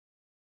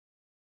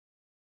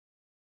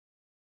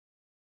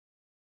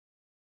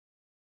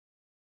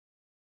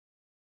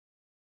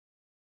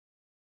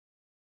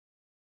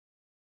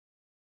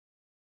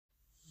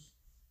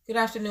Good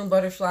afternoon,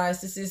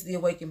 butterflies. This is the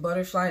Awakened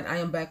Butterfly, and I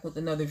am back with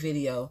another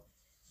video.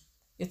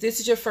 If this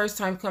is your first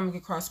time coming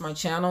across my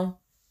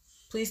channel,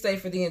 please stay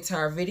for the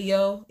entire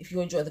video. If you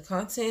enjoy the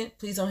content,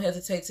 please don't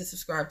hesitate to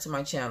subscribe to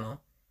my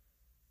channel.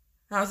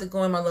 How's it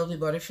going, my lovely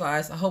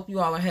butterflies? I hope you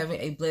all are having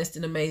a blessed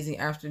and amazing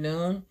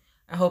afternoon.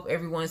 I hope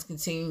everyone's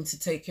continuing to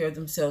take care of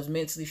themselves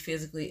mentally,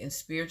 physically, and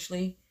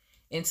spiritually.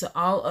 And to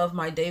all of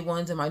my day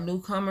ones and my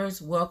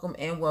newcomers, welcome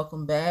and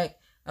welcome back.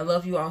 I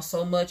love you all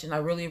so much, and I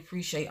really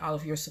appreciate all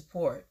of your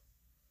support.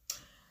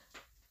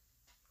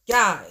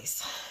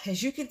 Guys,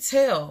 as you can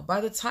tell by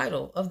the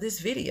title of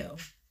this video,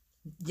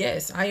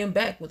 yes, I am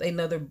back with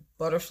another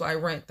Butterfly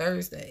Rant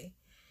Thursday.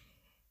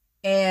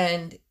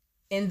 And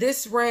in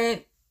this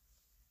rant,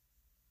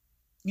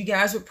 you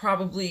guys would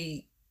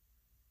probably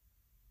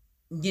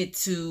get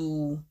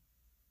to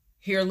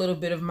hear a little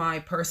bit of my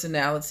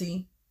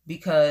personality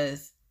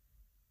because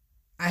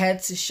I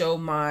had to show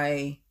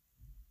my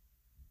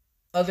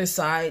other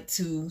side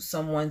to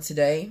someone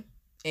today.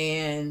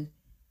 And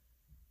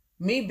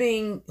me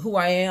being who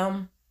I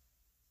am,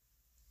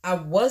 I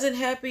wasn't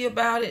happy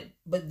about it,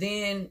 but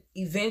then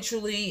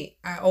eventually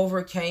I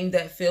overcame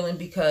that feeling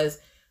because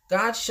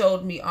God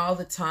showed me all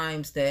the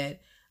times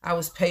that I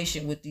was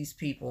patient with these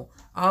people,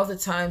 all the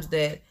times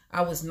that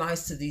I was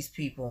nice to these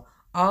people,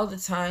 all the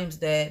times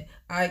that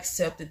I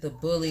accepted the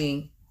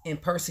bullying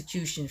and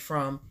persecution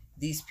from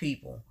these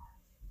people.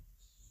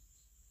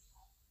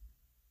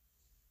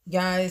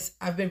 Guys,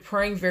 I've been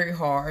praying very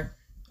hard.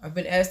 I've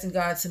been asking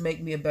God to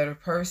make me a better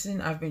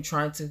person. I've been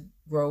trying to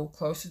grow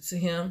closer to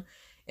Him.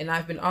 And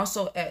I've been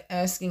also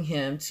asking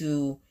Him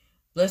to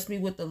bless me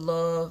with the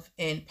love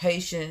and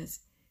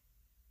patience,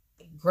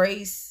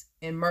 grace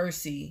and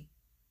mercy,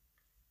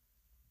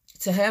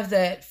 to have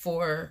that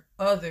for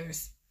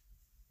others,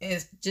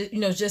 as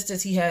just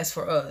as He has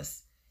for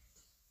us.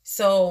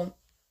 So,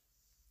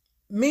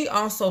 me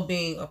also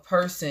being a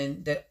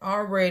person that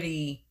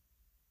already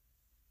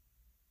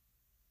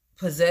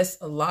possess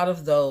a lot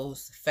of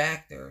those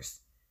factors,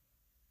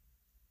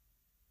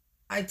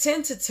 I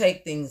tend to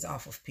take things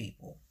off of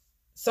people.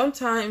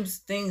 Sometimes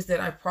things that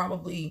I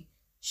probably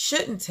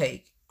shouldn't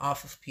take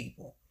off of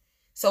people.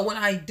 So when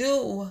I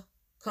do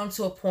come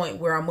to a point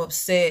where I'm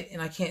upset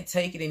and I can't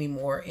take it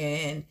anymore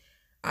and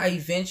I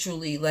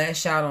eventually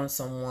lash out on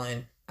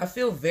someone, I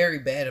feel very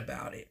bad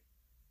about it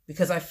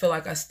because I feel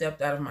like I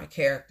stepped out of my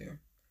character.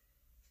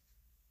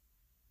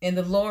 And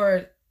the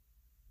Lord,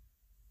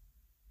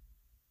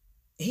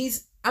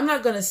 I'm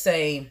not going to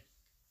say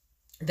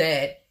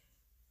that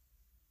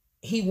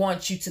He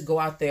wants you to go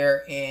out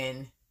there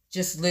and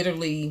just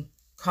literally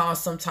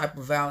cause some type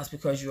of violence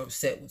because you're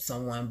upset with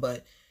someone.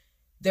 But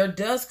there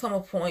does come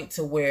a point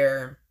to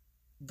where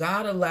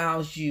God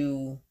allows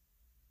you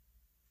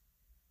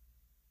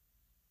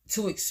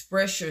to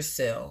express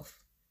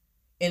yourself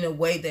in a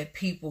way that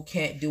people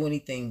can't do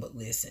anything but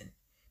listen.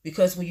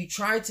 Because when you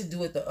tried to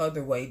do it the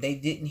other way, they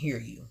didn't hear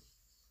you.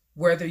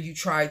 Whether you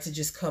tried to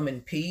just come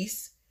in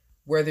peace,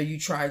 whether you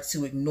tried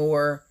to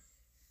ignore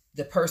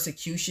the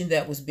persecution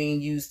that was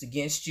being used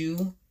against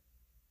you,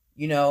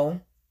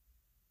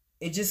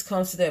 it just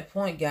comes to that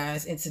point,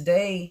 guys. And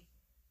today,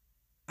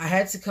 I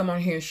had to come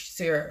on here and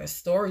share a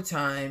story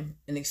time,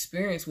 an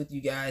experience with you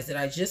guys that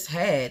I just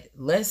had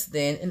less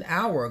than an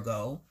hour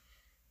ago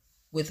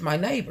with my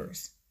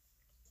neighbors.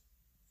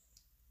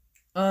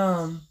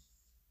 Guys,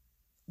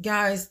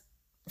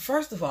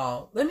 first of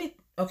all,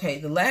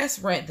 the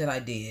last rant that I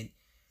did,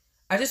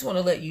 I just want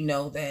to let you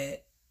know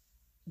that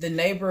the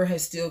neighbor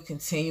has still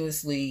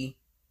continuously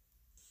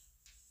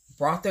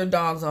brought their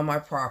dogs on my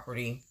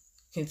property,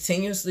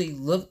 continuously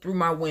looked through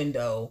my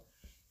window,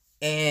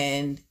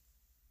 and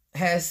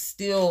has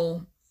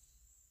still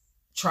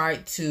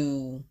tried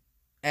to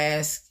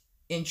ask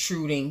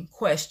intruding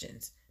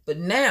questions. But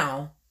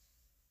now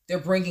they're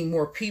bringing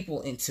more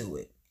people into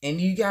it.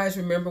 And you guys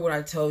remember what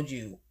I told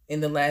you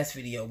in the last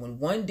video. When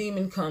one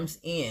demon comes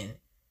in,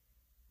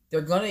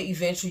 they're going to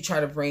eventually try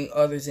to bring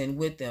others in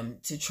with them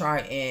to try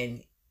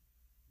and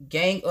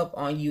gang up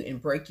on you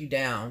and break you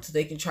down so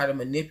they can try to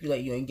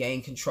manipulate you and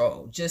gain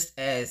control, just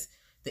as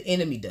the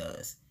enemy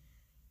does.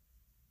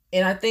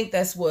 And I think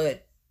that's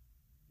what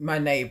my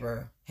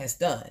neighbor has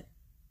done.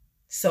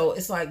 So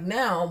it's like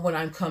now when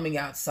I'm coming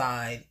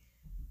outside,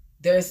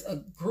 there's a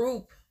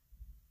group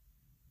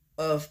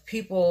of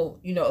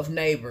people, of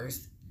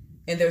neighbors,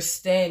 and they're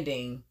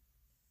standing,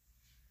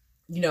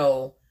 in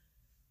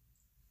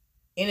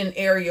an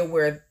area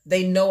where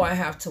they know I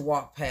have to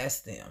walk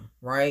past them,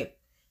 right?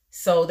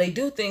 So they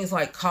do things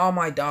like call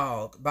my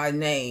dog by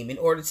name in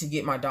order to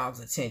get my dog's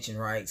attention,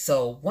 right?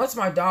 So once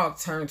my dog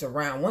turns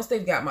around, once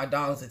they've got my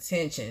dog's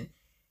attention,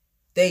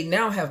 they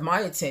now have my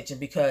attention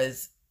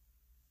because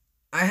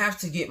I have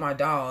to get my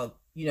dog,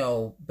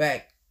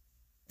 back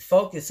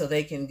focused so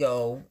they can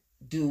go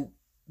do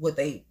what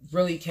they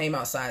really came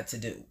outside to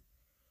do.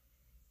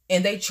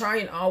 And they try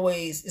and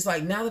always, it's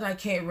like, now that I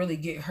can't really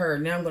get her,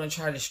 now I'm going to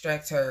try to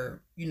distract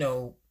her,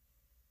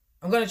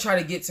 I'm going to try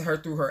to get to her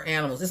through her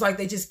animals. It's like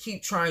they just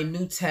keep trying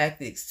new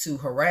tactics to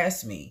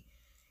harass me.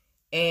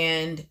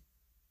 And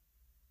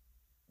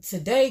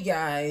today,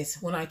 guys,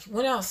 when I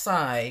went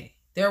outside,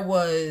 there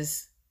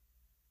was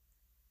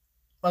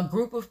a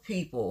group of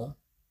people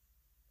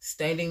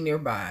standing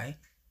nearby,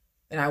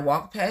 and I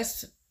walked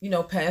past,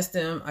 past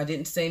them. I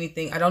didn't say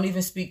anything. I don't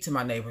even speak to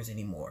my neighbors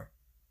anymore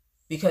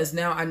because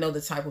now I know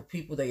the type of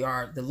people they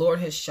are. The Lord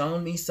has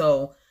shown me,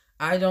 so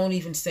I don't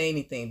even say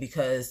anything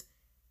because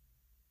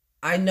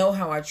I know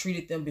how I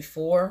treated them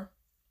before,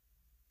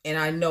 and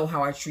I know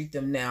how I treat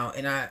them now,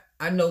 and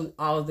I know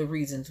all of the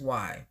reasons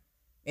why,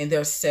 and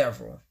there's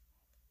several.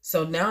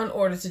 So now, in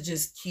order to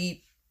just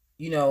keep,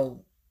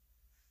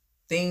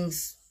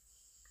 things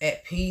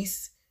at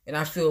peace, and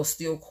I feel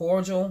still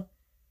cordial,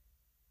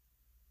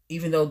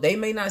 even though they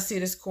may not see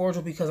it as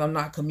cordial because I'm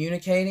not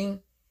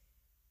communicating,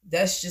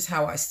 that's just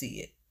how I see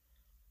it.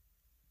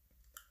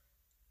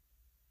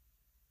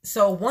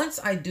 So once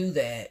I do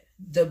that,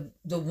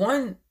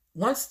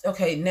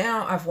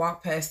 now I've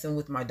walked past them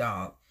with my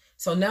dog.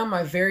 So now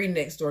my very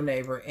next door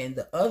neighbor and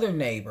the other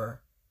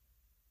neighbor,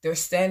 they're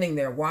standing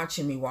there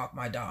watching me walk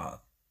my dog.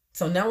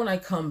 So now when I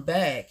come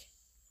back,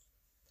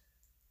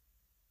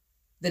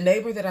 the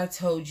neighbor that I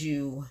told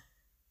you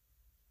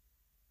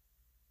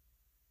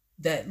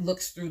that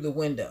looks through the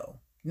window,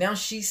 now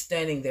she's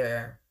standing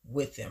there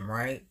with them,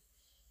 right?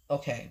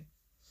 Okay.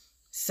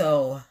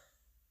 So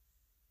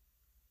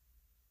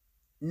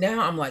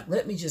now I'm like,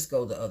 let me just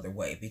go the other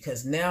way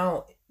because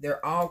now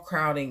they're all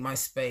crowding my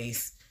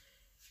space,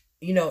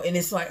 and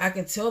it's like I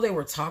can tell they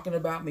were talking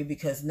about me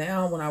because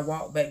now when I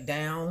walk back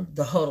down,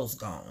 the huddle's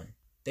gone.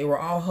 They were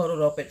all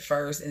huddled up at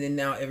first, and then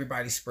now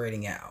everybody's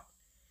spreading out.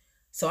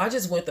 So I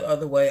just went the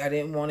other way. I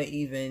didn't want to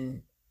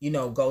even,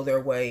 go their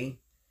way.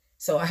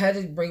 So I had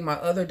to bring my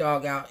other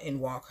dog out and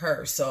walk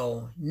her.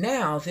 So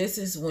now this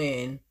is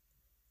when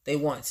they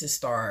want to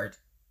start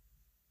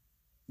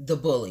the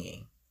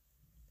bullying.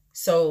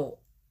 So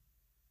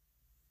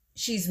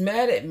she's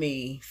mad at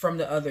me from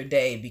the other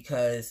day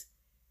because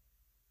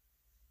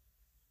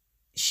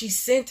she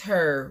sent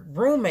her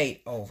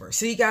roommate over.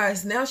 See,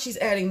 guys, now she's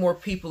adding more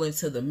people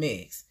into the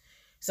mix.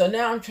 So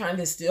now I'm trying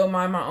to still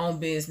mind my own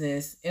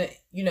business, and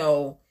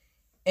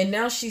and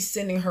now she's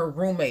sending her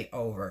roommate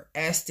over,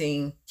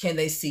 asking, can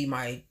they see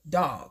my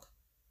dog?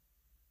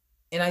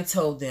 And I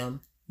told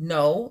them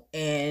no,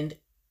 and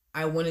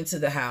I went into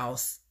the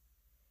house.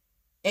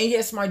 And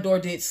yes, my door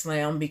did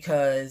slam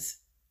because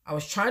I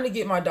was trying to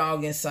get my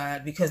dog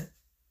inside because,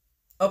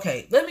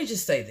 okay, let me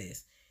just say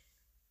this.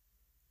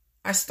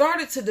 I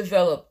started to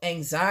develop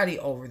anxiety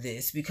over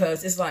this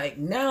because it's like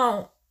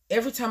now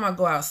every time I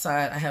go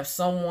outside, I have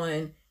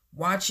someone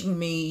watching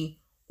me,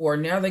 or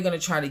now they're going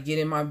to try to get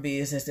in my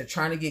business. They're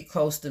trying to get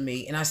close to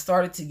me. And I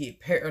started to get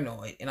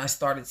paranoid and I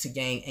started to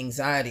gain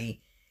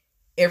anxiety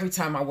every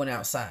time I went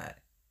outside.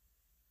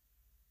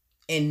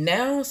 And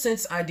now,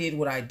 since I did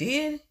what I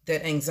did,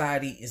 that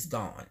anxiety is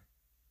gone.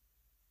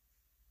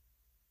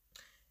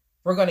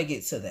 We're going to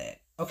get to that.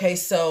 Okay,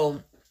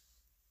 so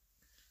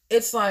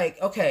it's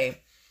like,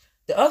 okay,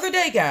 the other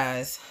day,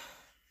 guys,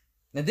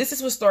 now this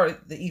is what started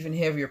the even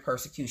heavier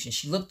persecution.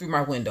 She looked through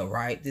my window,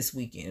 right? This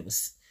weekend. I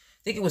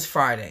think it was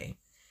Friday.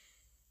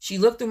 She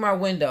looked through my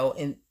window,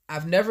 and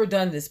I've never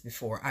done this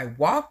before. I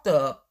walked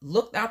up,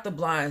 looked out the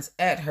blinds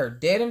at her,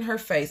 dead in her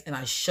face, and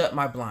I shut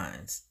my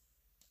blinds.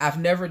 I've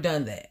never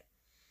done that.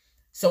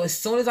 So as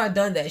soon as I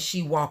done that,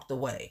 she walked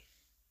away.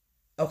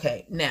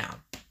 Okay, now,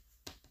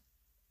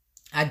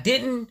 I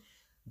didn't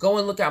go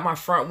and look out my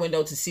front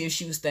window to see if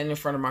she was standing in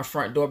front of my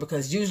front door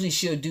because usually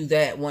she'll do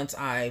that once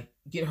I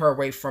get her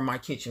away from my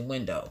kitchen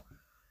window.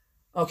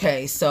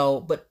 Okay, so,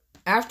 but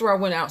after I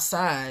went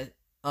outside,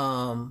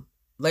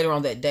 later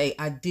on that day,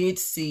 I did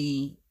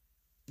see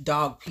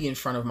dog pee in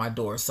front of my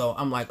door. So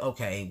I'm like,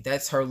 okay,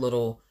 that's her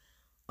little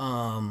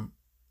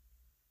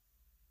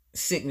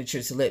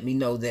signature to let me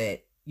know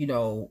that,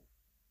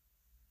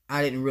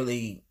 I didn't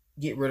really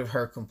get rid of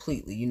her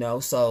completely,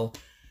 So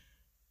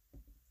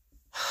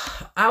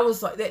I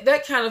was like,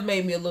 that kind of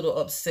made me a little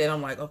upset.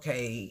 I'm like,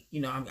 okay,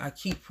 I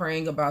keep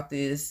praying about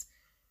this.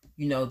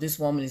 This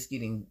woman is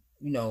getting,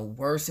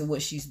 worse in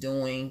what she's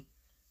doing.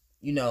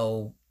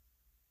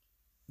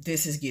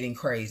 This is getting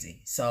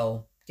crazy.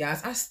 So,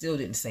 guys, I still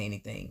didn't say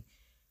anything.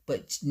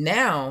 But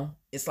now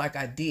it's like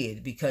I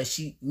did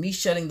because me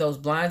shutting those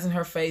blinds in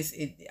her face,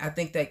 I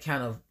think that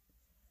kind of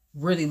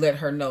really let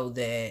her know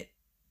that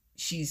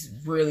she's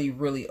really,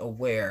 really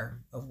aware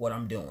of what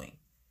I'm doing.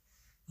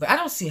 But I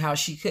don't see how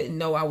she couldn't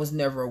know I was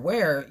never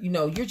aware.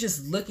 You're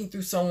just looking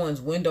through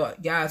someone's window.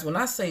 Guys, when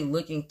I say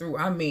looking through,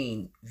 I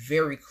mean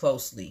very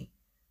closely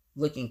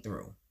looking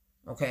through.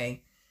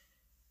 Okay?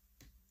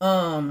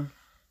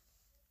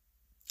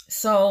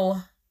 So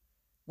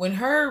when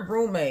her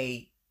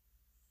roommate,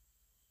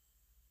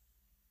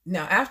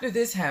 now after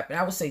this happened,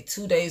 I would say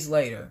 2 days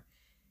later,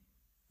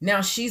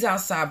 now she's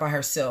outside by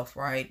herself,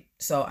 right?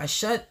 So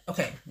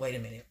okay, wait a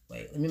minute.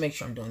 Let me make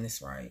sure I'm doing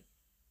this right.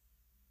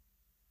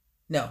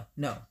 No,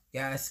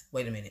 guys,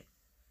 wait a minute.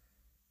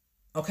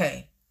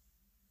 Okay.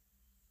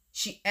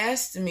 She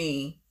asked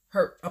me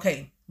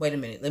okay, wait a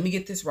minute. Let me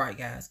get this right,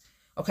 guys.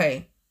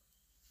 Okay.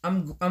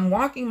 I'm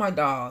walking my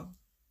dog.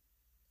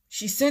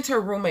 She sent her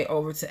roommate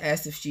over to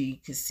ask if she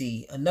could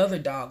see another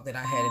dog that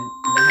I had in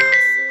the house.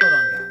 Hold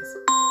on, guys.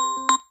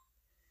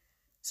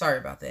 Sorry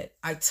about that.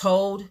 I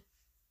told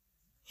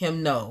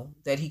him no,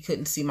 that he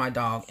couldn't see my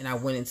dog, and I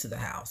went into the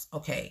house.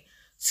 Okay.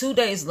 2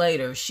 days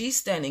later, she's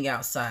standing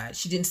outside.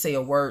 She didn't say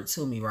a word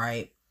to me,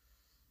 right?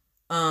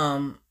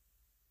 And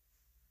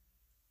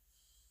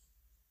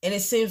it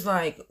seems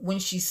like when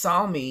she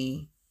saw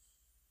me,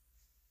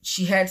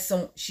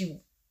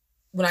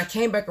 when I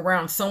came back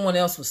around, someone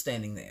else was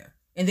standing there.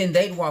 And then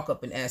they'd walk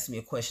up and ask me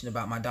a question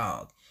about my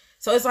dog.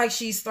 So it's like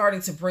she's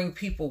starting to bring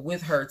people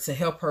with her to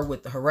help her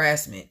with the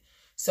harassment.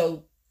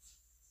 So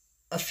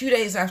a few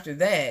days after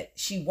that,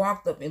 she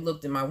walked up and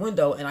looked in my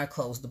window, and I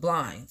closed the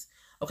blinds.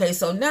 Okay,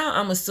 so now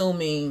I'm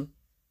assuming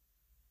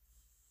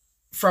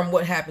from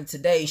what happened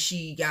today,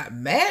 she got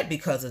mad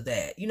because of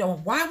that. You know,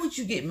 why would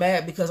you get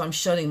mad because I'm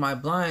shutting my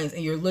blinds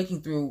and you're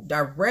looking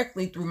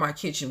directly through my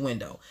kitchen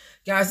window?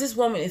 Guys, this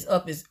woman is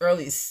up as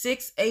early as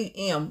 6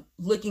 a.m.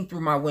 looking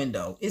through my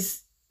window.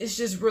 It's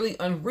just really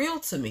unreal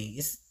to me.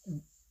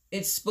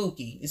 It's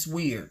spooky. It's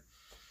weird.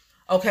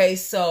 Okay,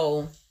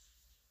 so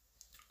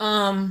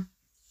the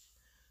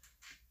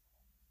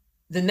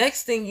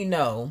next thing you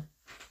know,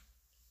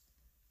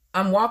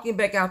 I'm walking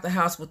back out the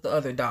house with the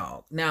other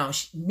dog. Now,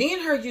 me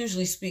and her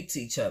usually speak to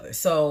each other.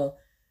 So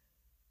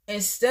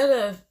instead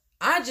of,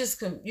 I just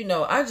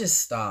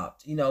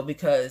stopped,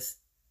 because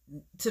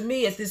to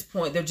me at this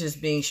point, they're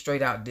just being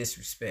straight out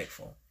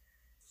disrespectful.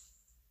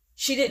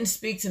 She didn't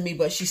speak to me,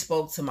 but she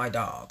spoke to my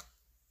dog.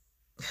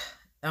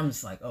 I'm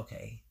just like,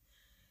 okay.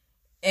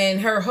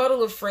 And her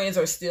huddle of friends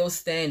are still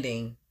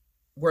standing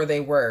where they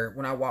were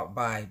when I walked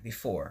by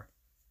before.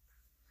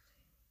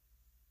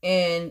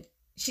 And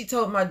she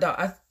told my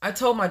dog, I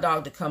told my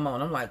dog to come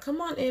on. I'm like,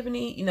 come on,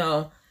 Ebony,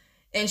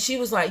 And she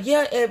was like,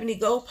 yeah, Ebony,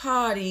 go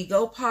potty.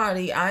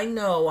 I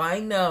know.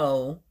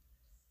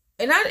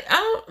 And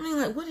I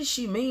mean, like, what does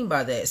she mean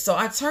by that? So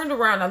I turned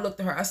around, I looked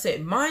at her, I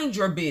said, mind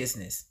your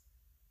business.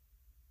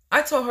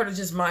 I told her to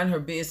just mind her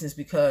business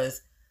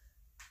because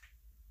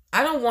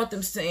I don't want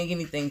them saying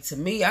anything to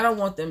me. I don't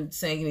want them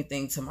saying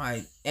anything to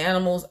my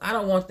animals. I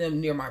don't want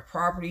them near my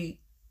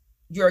property.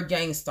 You're a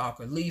gang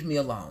stalker. Leave me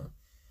alone.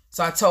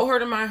 So I told her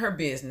to mind her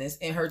business,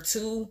 and her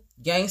 2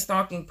 gang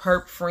stalking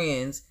perp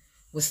friends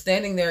was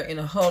standing there in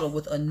a huddle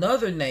with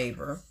another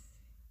neighbor,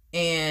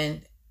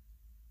 and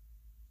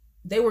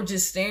they were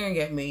just staring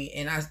at me,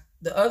 and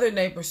the other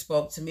neighbor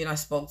spoke to me, and I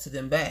spoke to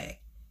them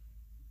back.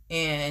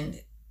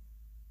 And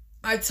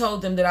I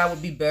told them that I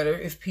would be better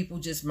if people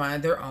just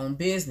mind their own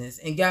business.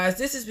 And guys,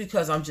 this is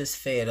because I'm just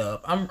fed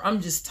up.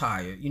 I'm just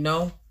tired,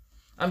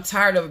 I'm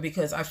tired of it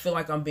because I feel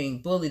like I'm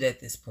being bullied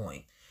at this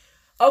point.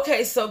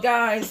 Okay, so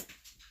guys,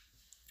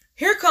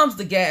 here comes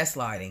the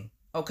gaslighting,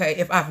 okay?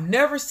 If I've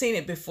never seen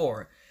it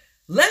before,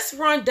 let's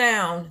run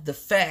down the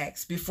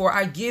facts before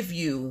I give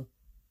you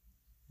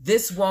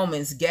this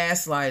woman's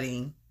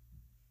gaslighting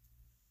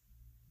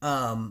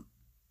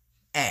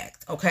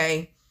act,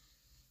 okay?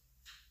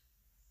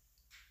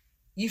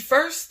 You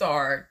first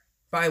start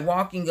by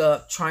walking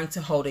up, trying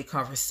to hold a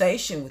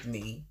conversation with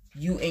me,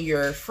 you and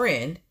your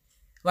friend,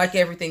 like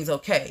everything's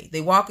okay. They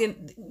walk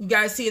in, you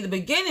guys see in the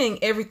beginning,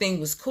 everything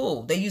was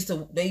cool. They used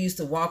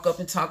to walk up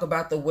and talk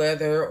about the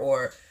weather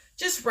or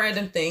just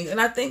random things.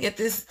 And I think at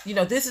this,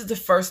 this is the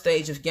first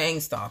stage of gang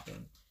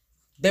stalking.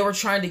 They were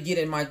trying to get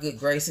in my good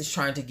graces,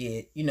 trying to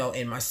get,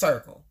 in my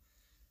circle.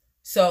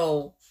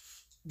 So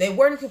they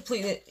weren't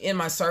completely in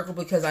my circle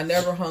because I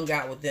never hung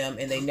out with them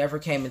and they never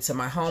came into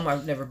my home.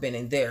 I've never been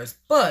in theirs,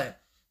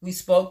 but we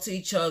spoke to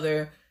each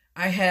other.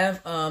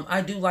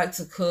 I do like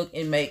to cook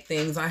and make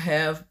things. I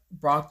have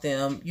brought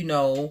them,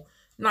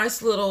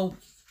 nice little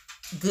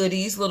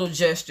goodies, little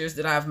gestures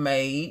that I've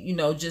made,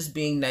 just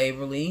being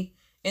neighborly.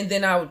 And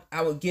then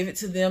I would give it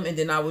to them, and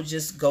then I would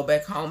just go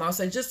back home. I'll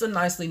say just a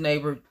nicely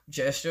neighbor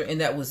gesture, and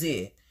that was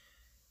it.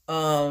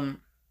 My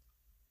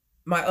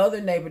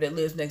other neighbor that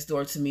lives next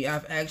door to me,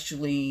 I've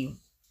actually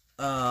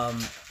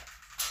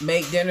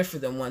made dinner for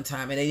them one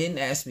time, and they didn't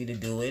ask me to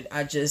do it.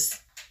 I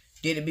just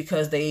did it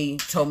because they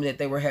told me that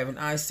they were having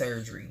eye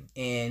surgery,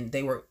 and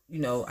they were,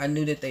 I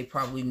knew that they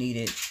probably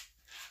needed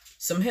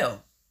some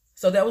help.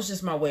 So that was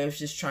just my way of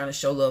just trying to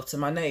show love to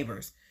my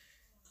neighbors.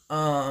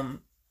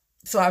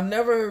 So I've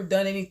never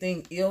done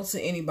anything ill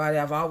to anybody.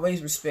 I've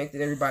always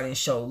respected everybody and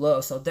showed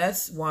love. So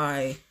that's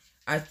why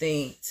I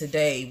think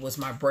today was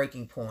my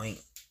breaking point,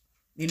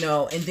 and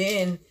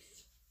then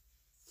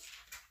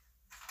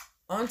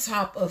on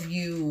top of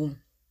you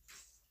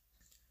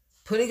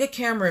putting a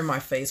camera in my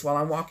face while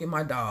I'm walking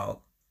my dog,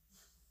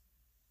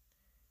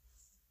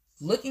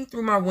 looking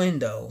through my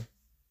window,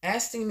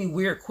 asking me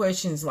weird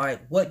questions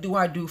like, what do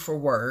I do for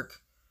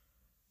work?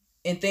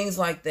 And things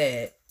like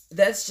that.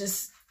 That's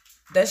just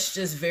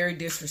very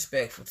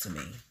disrespectful to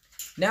me.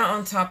 Now,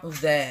 on top of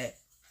that,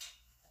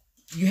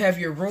 you have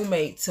your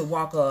roommate to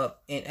walk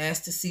up and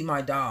ask to see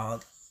my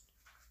dog.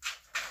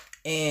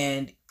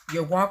 And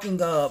you're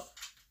walking up,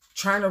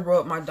 trying to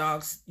rub my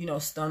dog's,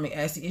 stomach,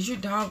 asking, is your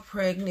dog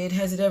pregnant?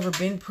 Has it ever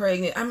been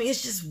pregnant? I mean,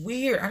 it's just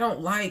weird. I don't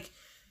like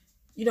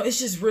it's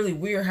just really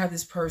weird how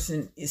this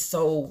person is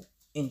so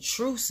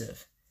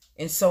intrusive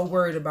and so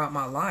worried about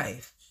my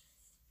life.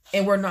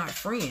 And we're not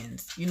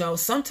friends.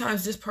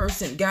 Sometimes this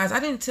person, guys, I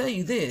didn't tell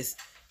you this.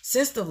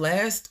 Since the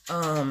last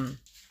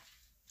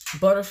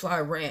butterfly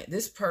rant,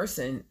 this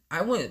person,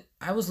 I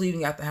was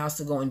leaving out the house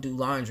to go and do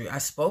laundry. I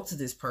spoke to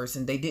this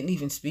person. They didn't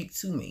even speak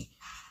to me.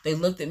 They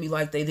looked at me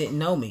like they didn't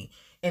know me.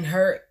 And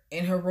her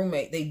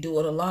roommate, they do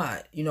it a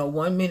lot.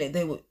 1 minute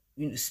they would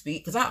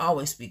speak, because I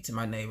always speak to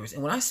my neighbors.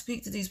 And when I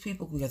speak to these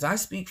people, because I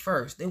speak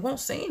first, they won't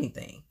say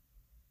anything.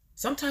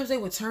 Sometimes they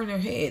would turn their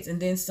heads,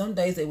 and then some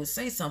days they would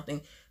say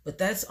something, but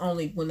that's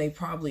only when they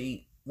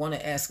probably want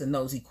to ask a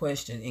nosy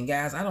question. And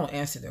guys, I don't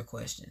answer their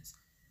questions.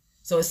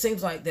 So it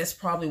seems like that's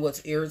probably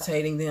what's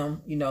irritating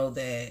them,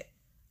 that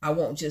I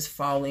won't just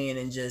fall in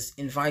and just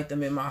invite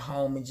them in my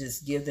home and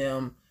just give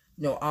them,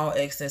 all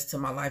access to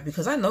my life,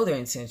 because I know their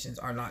intentions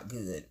are not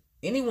good.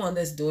 Anyone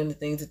that's doing the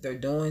things that they're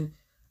doing,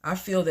 I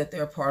feel that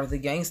they're part of the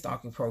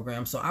Gangstalking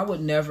program. So I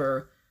would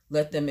never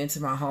let them into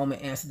my home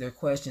and answer their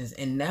questions.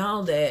 And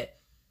now that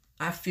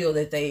I feel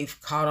that they've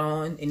caught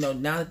on,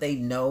 now that they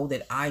know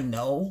that I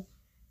know,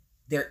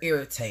 they're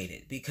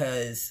irritated,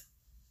 because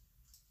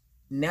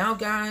now,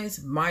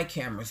 guys, my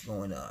camera's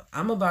going up.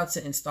 I'm about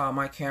to install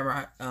my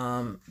camera.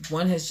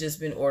 One has just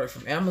been ordered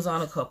from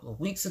Amazon a couple of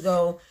weeks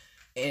ago,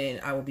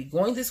 and I will be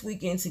going this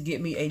weekend to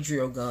get me a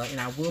drill gun, and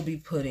I will be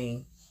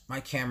putting my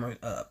camera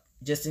up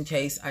just in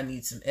case I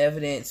need some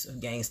evidence of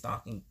gang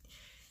stalking.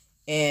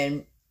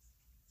 And,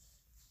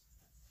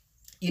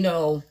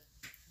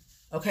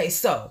 okay,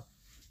 so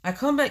I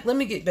come back. Let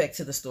me get back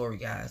to the story,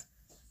 guys.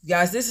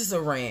 Guys, this is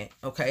a rant,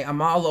 okay?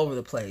 I'm all over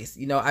the place.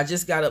 I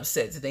just got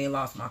upset today and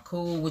lost my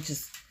cool, which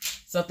is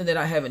something that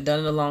I haven't done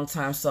in a long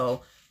time.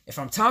 So if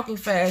I'm talking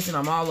fast and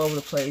I'm all over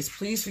the place,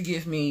 please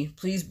forgive me.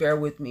 Please bear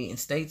with me and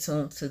stay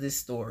tuned to this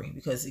story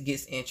because it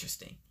gets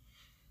interesting.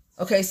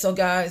 Okay, so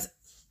guys,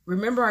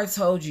 remember I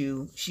told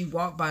you she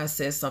walked by and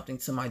said something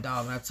to my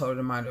dog, and I told her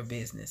to mind her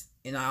business.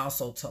 And I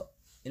also told,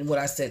 and what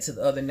I said to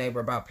the other neighbor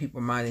about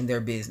people minding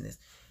their business.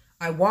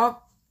 I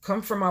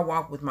come from my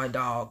walk with my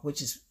dog,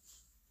 which is,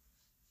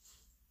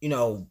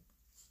 so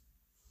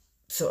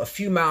a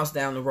few miles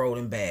down the road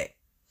and back.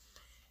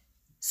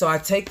 So I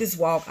take this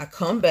walk, I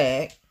come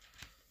back.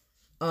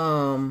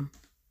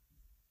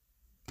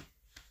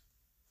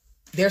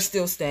 They're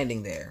still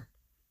standing there.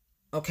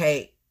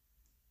 Okay.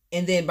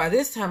 And then by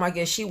this time, I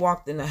guess she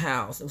walked in the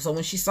house. And so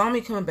when she saw me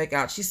coming back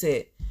out, she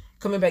said,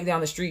 coming back down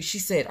the street, she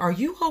said, "Are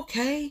you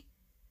okay?"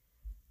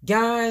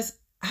 Guys,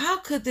 how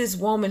could this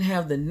woman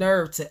have the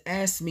nerve to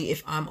ask me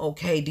if I'm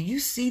okay? Do you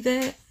see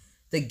that?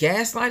 The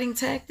gaslighting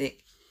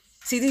tactic?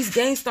 See, these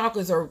gang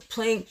stalkers are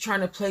trying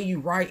to play you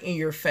right in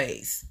your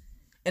face.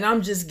 And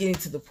I'm just getting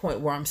to the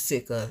point where I'm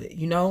sick of it,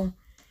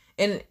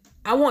 And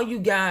I want you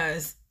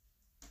guys,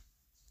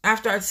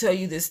 after I tell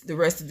you the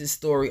rest of this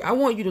story, I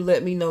want you to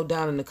let me know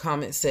down in the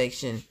comment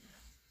section,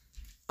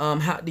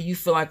 how do you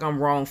feel like I'm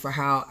wrong for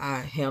how I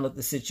handled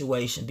the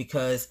situation?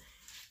 Because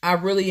I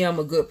really am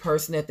a good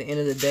person at the end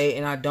of the day,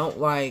 and I don't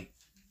like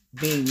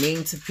being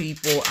mean to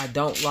people. I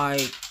don't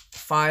like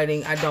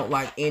fighting. I don't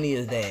like any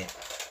of that.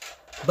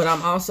 But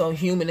I'm also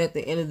human at the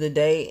end of the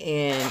day,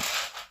 and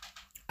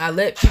I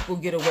let people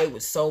get away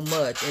with so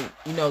much,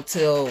 and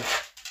till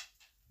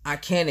I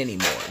can't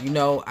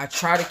anymore. I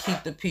try to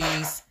keep the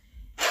peace,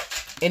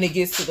 and it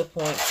gets to the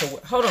point to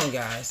where, hold on,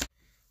 guys.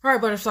 All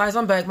right, butterflies,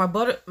 I'm back.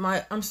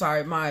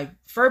 My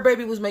fur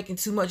baby was making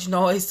too much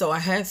noise, so I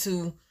had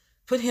to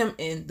put him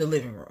in the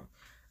living room.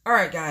 All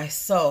right, guys,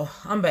 so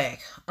I'm back.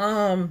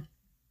 Where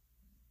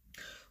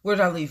did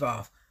I leave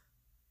off?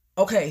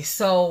 Okay,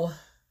 so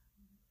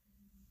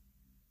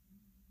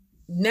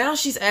now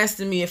she's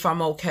asking me if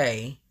I'm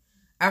okay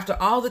after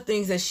all the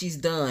things that she's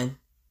done.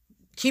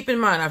 Keep in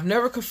mind, I've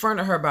never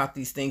confronted her about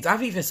these things.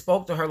 I've even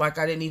spoke to her like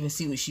I didn't even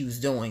see what she was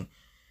doing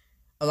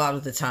a lot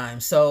of the time.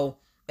 So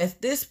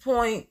at this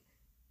point,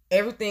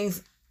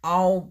 everything's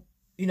all,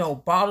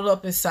 bottled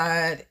up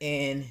inside.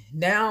 And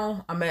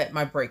now I'm at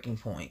my breaking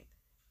point.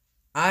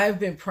 I've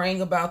been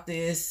praying about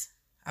this.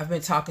 I've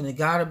been talking to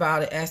God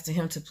about it, asking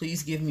him to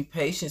please give me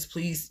patience.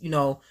 Please,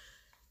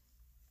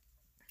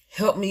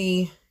 help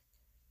me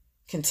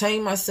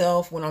contain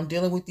myself when I'm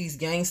dealing with these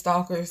gang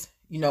stalkers,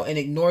 and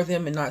ignore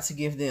them and not to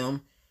give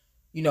them,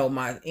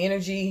 my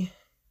energy.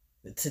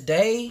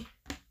 Today,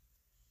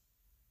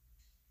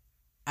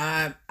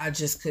 I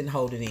just couldn't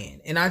hold it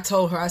in. And I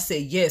told her, I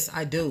said, yes,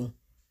 I do.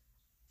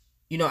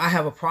 I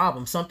have a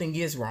problem. Something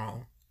is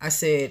wrong. I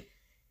said,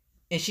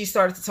 and she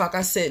started to talk.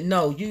 I said,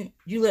 no,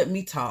 you let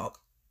me talk.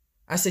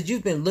 I said,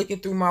 you've been looking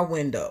through my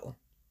window.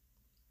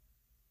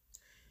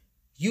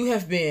 You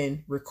have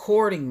been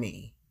recording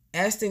me,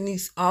 asking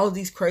all of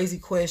these crazy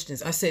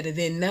questions. I said, and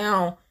then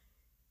now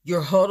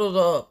you're huddled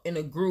up in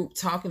a group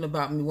talking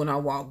about me when I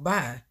walk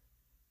by.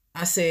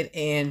 I said,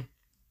 and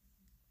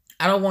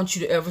I don't want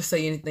you to ever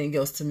say anything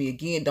else to me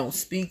again. Don't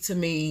speak to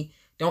me.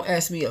 Don't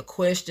ask me a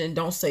question.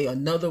 Don't say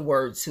another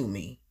word to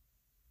me.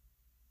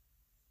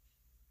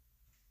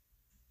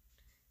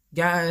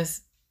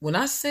 Guys, when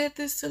I said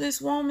this to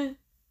this woman,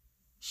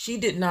 She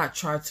did not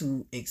try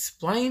to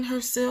explain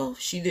herself.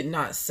 She did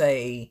not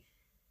say,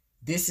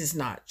 this is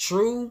not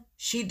true.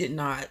 She did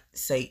not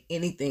say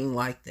anything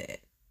like that.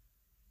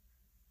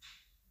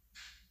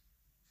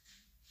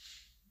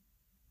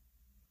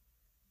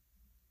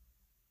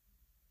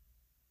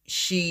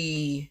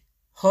 She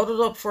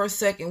huddled up for a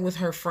second with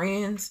her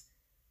friends.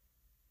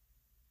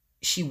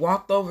 She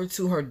walked over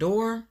to her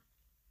door.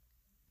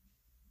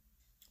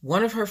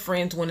 One of her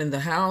friends went in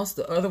the house.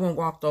 The other one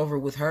walked over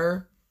with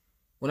her.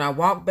 When I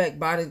walked back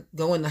by to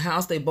go in the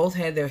house, they both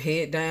had their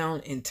head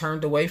down and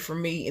turned away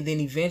from me. And then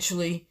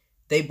eventually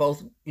they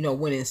both,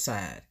 went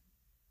inside.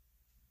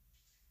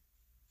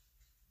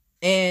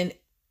 And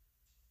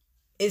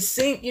it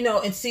seemed,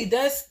 and see,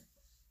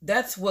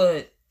 that's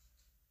what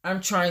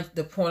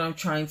the point I'm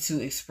trying to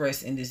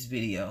express in this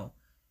video.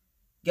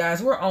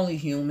 Guys, we're only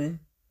human.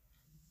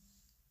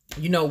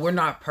 We're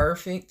not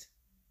perfect.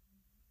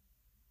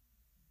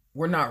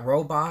 We're not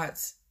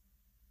robots.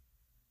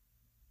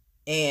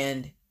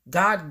 And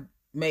God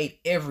made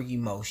every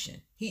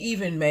emotion. He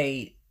even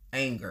made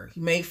anger. He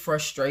made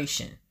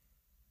frustration.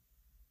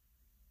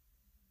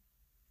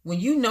 When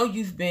you know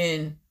you've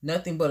been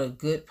nothing but a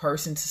good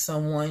person to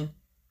someone,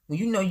 when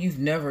you know you've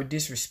never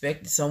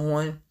disrespected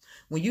someone,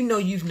 when you know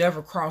you've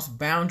never crossed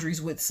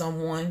boundaries with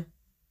someone,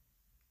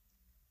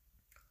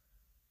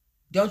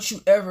 don't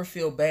you ever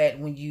feel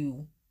bad when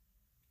you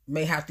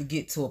may have to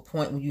get to a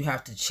point when you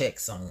have to check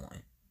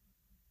someone.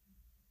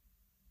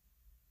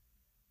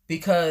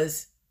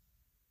 Because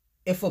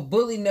if a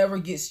bully never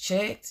gets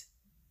checked,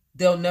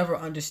 they'll never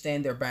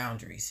understand their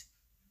boundaries.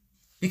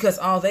 Because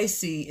all they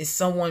see is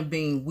someone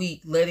being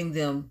weak, letting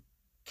them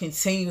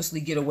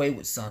continuously get away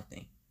with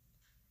something.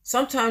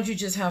 Sometimes you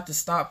just have to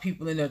stop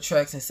people in their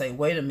tracks and say,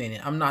 wait a minute,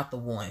 I'm not the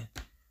one.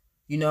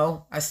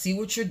 I see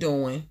what you're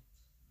doing,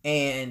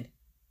 and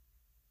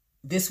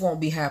this won't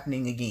be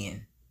happening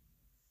again.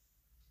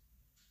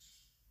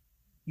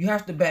 You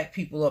have to back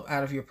people up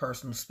out of your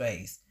personal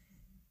space.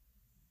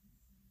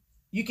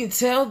 You can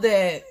tell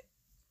that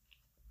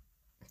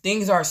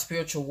things are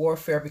spiritual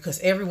warfare because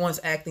everyone's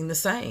acting the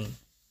same.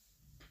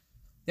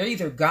 They're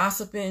either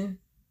gossiping,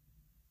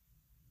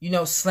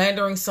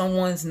 slandering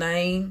someone's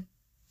name,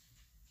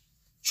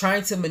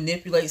 trying to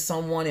manipulate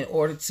someone in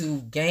order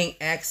to gain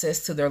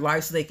access to their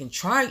life so they can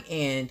try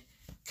and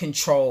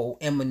control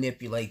and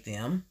manipulate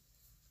them.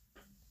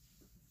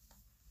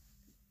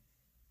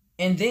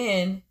 And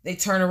then they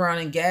turn around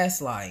and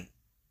gaslight.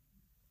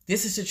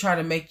 This is to try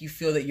to make you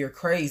feel that you're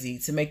crazy,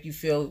 to make you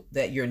feel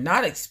that you're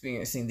not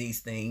experiencing these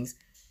things,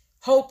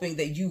 hoping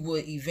that you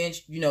would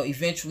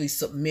eventually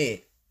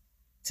submit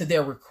to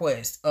their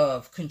request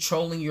of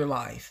controlling your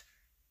life.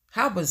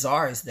 How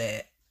bizarre is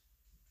that?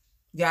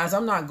 Guys,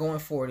 I'm not going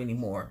for it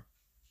anymore.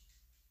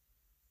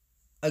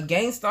 A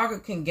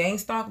gangstalker can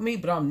gangstalk me,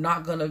 but I'm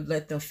not going to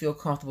let them feel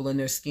comfortable in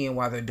their skin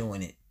while they're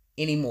doing it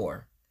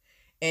anymore.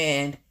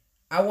 And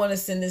I want to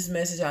send this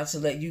message out to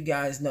let you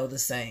guys know the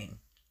same.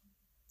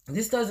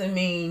 This doesn't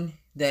mean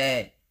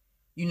that,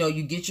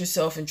 you get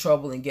yourself in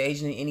trouble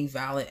engaging in any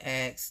violent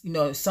acts.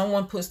 If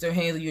someone puts their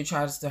hands on you and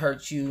tries to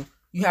hurt you,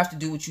 you have to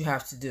do what you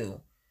have to do.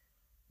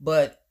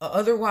 But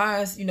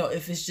otherwise,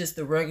 if it's just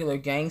the regular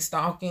gang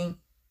stalking,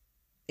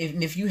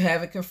 if you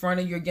haven't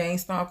confronted your gang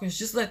stalkers,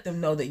 just let them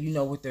know that you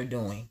know what they're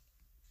doing.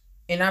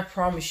 And I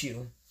promise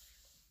you,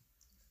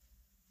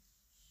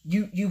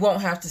 you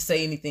won't have to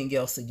say anything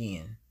else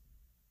again.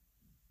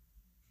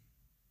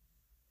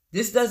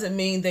 This doesn't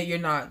mean that you're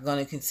not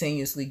going to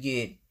continuously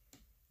get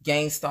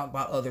gang stalked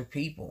by other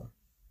people.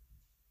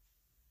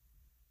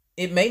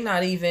 It may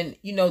not even,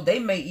 they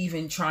may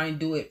even try and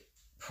do it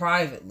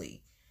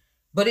privately.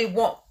 But it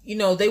won't,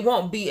 they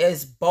won't be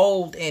as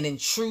bold and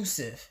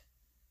intrusive.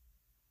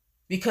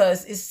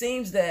 Because it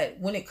seems that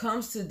when it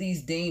comes to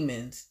these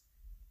demons,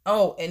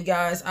 and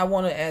guys, I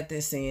want to add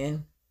this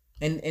in.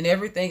 And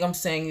everything I'm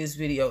saying in this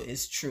video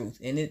is truth.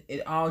 And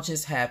it all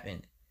just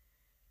happened.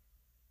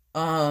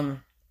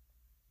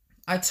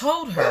 I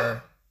told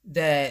her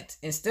that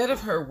instead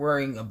of her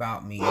worrying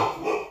about me,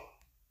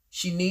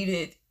 she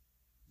needed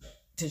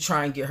to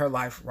try and get her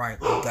life right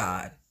with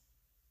God.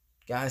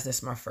 Guys,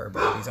 that's my fur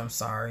babies. I'm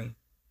sorry.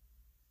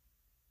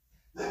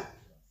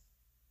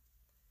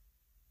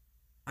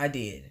 I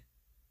did.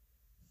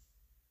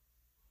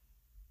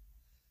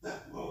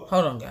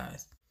 Hold on,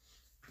 guys.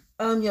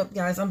 Yep,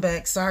 guys, I'm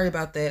back. Sorry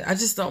about that. I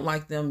just don't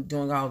like them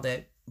doing all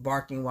that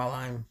barking while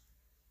I'm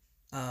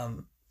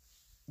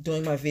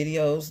doing my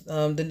videos.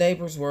 The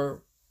neighbors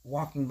were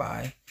walking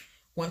by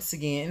once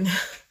again.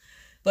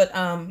 But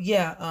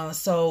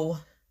so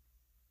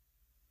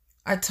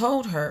I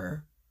told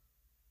her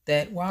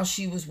that while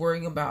she was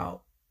worrying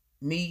about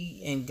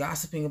me and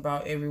gossiping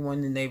about everyone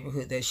in the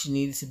neighborhood, that she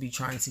needed to be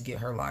trying to get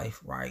her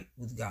life right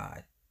with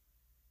God.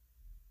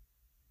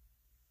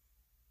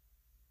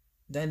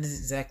 That is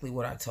exactly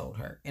what I told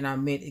her. And I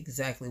meant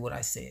exactly what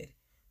I said.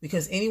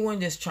 Because anyone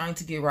that's trying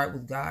to get right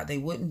with God, they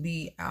wouldn't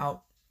be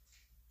out,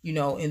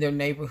 in their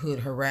neighborhood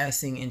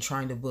harassing and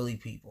trying to bully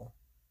people.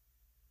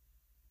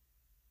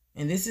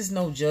 And this is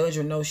no judge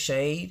or no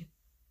shade.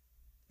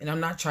 And I'm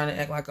not trying to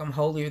act like I'm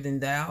holier than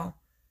thou,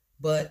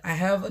 but I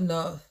have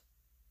enough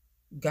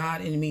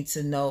God in me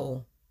to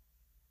know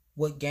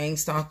what gang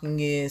stalking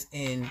is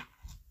and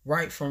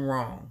right from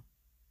wrong.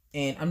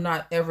 And I'm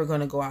not ever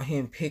going to go out here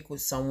and pick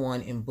with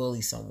someone and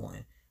bully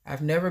someone.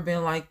 I've never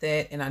been like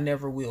that, and I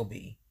never will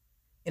be.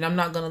 And I'm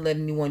not going to let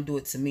anyone do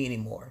it to me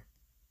anymore.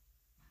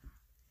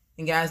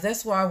 And guys,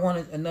 that's why I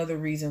wanted, another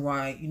reason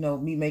why,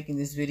 me making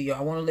this video,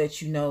 I want to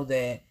let you know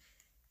that,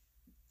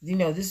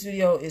 this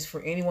video is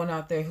for anyone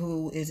out there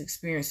who is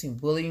experiencing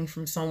bullying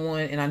from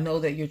someone. And I know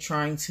that you're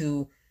trying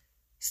to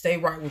stay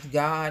right with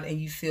God and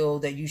you feel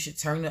that you should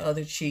turn the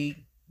other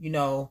cheek,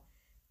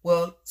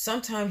 Well,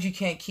 sometimes you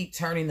can't keep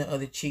turning the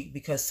other cheek,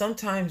 because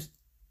sometimes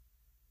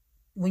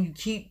when you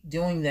keep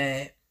doing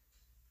that,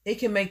 it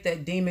can make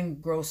that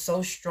demon grow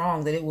so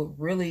strong that it would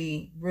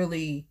really,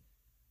 really,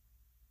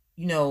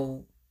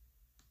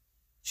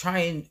 try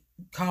and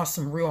cause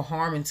some real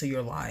harm into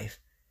your life.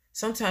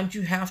 Sometimes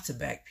you have to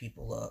back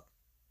people up.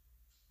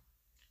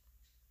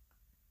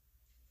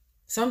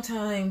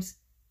 Sometimes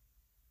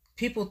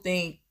people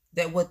think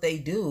that what they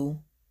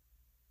do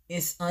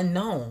is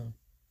unknown.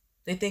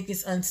 They think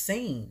it's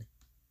unseen.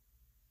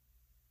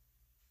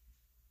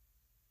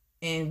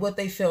 And what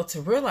they fail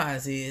to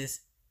realize is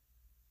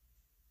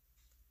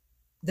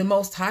the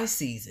Most High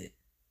sees it,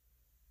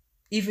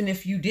 even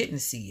if you didn't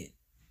see it.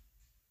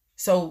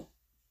 So,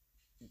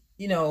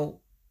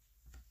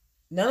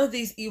 none of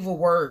these evil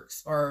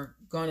works are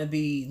going to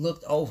be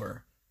looked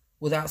over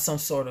without some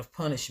sort of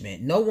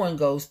punishment. No one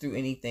goes through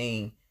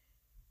anything,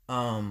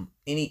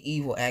 any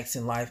evil acts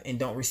in life and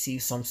don't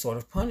receive some sort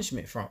of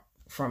punishment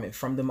from it,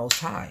 from the Most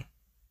High.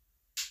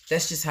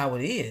 That's just how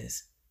it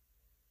is.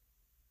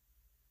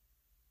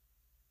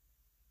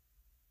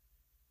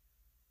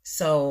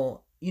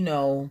 So,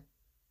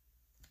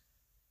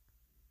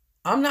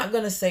 I'm not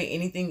going to say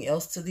anything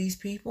else to these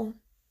people,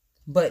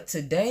 but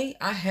today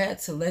I had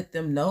to let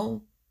them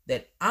know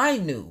that I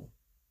knew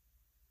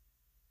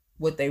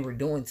what they were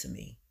doing to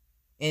me,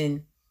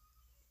 and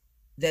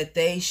that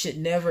they should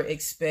never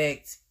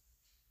expect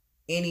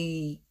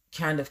any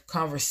kind of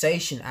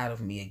conversation out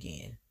of me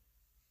again.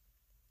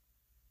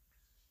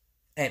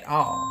 At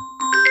all.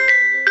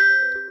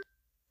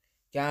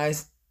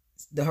 Guys,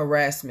 the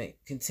harassment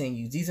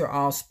continues. These are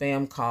all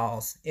spam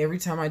calls. Every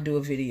time I do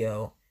a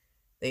video,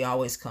 they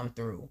always come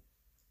through.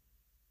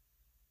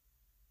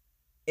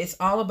 It's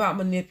all about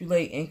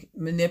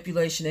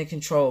manipulation and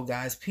control,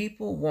 guys.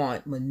 People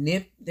want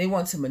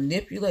to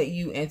manipulate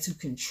you and to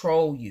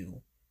control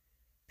you.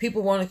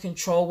 People want to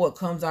control what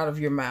comes out of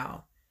your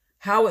mouth,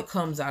 how it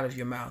comes out of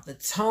your mouth, the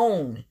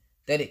tone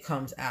that it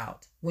comes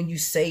out when you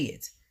say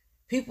it.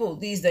 People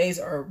these days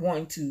are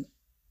wanting to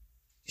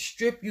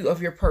strip you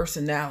of your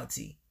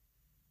personality.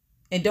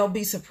 And don't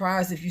be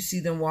surprised if you see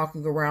them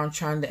walking around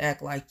trying to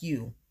act like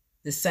you.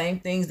 The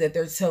same things that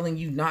they're telling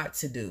you not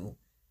to do.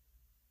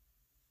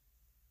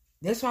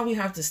 That's why we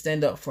have to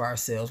stand up for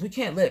ourselves. We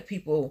can't let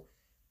people,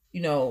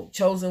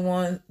 chosen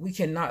one, we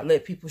cannot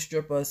let people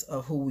strip us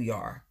of who we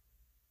are.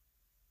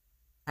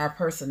 Our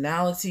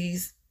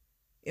personalities.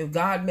 If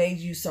God made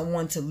you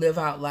someone to live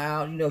out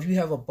loud, if you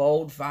have a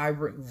bold,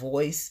 vibrant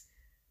voice,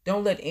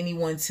 don't let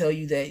anyone tell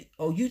you that,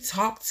 oh, you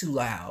talk too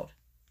loud.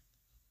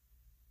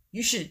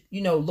 You should,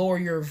 lower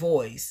your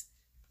voice.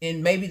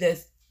 And maybe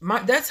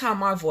that's how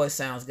my voice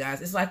sounds,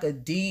 guys. It's like a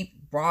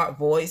deep, broad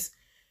voice.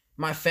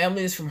 My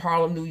family is from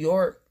Harlem, New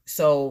York.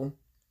 So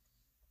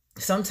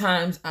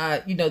sometimes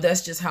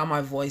that's just how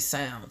my voice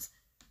sounds.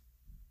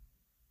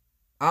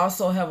 I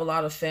also have a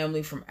lot of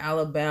family from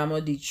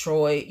Alabama,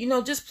 Detroit,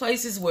 just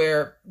places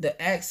where the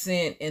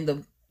accent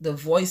and the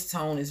voice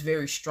tone is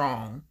very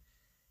strong.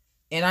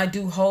 And I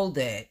do hold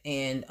that.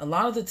 And a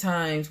lot of the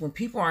times when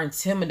people are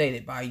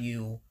intimidated by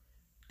you,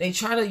 they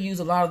try to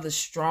use a lot of the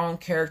strong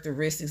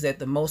characteristics that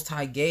the Most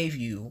High gave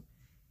you,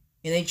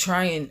 and they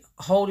try and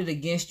hold it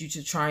against you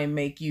to try and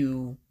make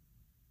you,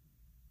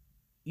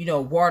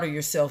 water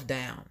yourself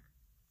down.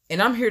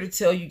 And I'm here to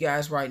tell you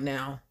guys right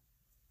now,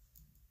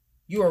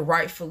 you are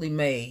rightfully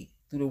made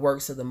through the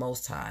works of the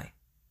Most High.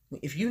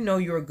 If you know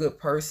you're a good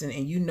person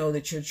and you know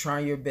that you're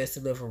trying your best to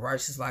live a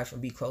righteous life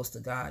and be close to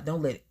God,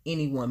 don't let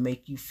anyone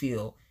make you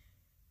feel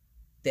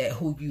that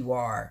who you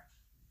are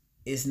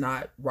is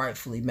not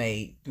rightfully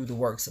made through the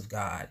works of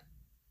God.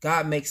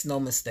 God makes no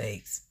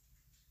mistakes.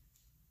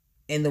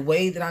 And the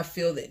way that I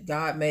feel that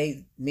God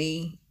made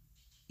me,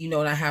 and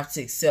I have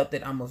to accept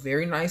that I'm a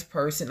very nice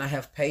person. I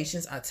have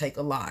patience. I take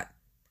a lot.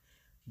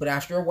 But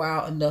after a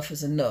while, enough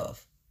is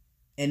enough.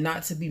 And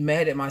not to be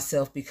mad at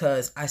myself,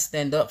 because I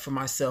stand up for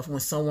myself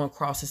when someone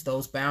crosses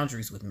those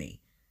boundaries with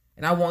me.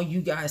 And I want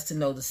you guys to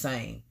know the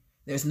same.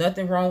 There's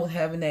nothing wrong with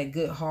having that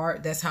good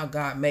heart. That's how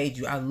God made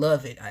you. I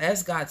love it. I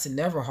ask God to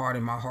never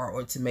harden my heart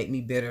or to make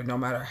me bitter, no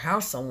matter how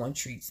someone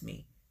treats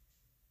me.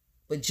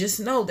 But just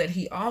know that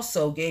He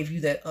also gave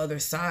you that other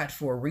side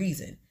for a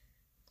reason.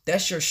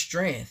 That's your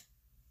strength.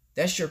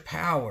 That's your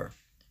power.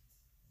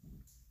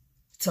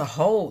 To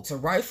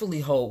rightfully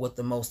hold what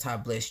the Most High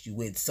blessed you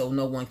with, so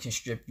no one can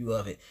strip you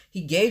of it.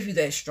 He gave you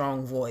that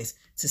strong voice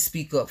to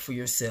speak up for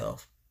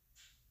yourself.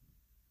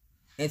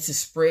 and to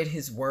spread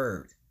his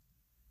word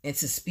and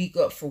to speak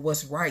up for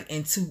what's right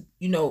and to,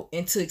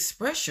 and to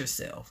express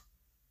yourself.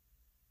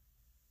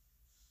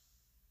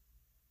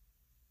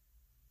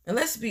 And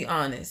let's be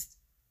honest.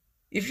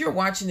 If you're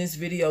watching this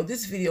video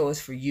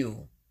is for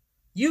you.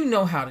 You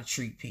know how to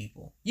treat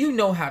people. You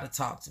know how to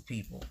talk to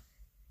people.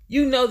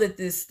 You know that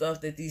this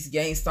stuff that these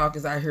gang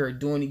stalkers out here are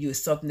doing to you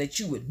is something that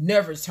you would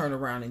never turn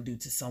around and do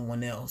to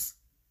someone else.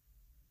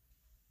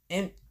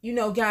 And,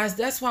 guys,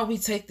 that's why we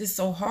take this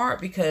so hard,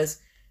 because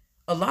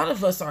a lot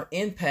of us are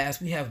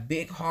empaths. We have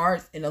big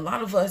hearts. And a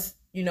lot of us,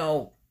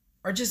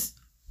 are just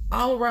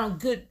all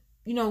around good,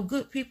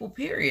 good people,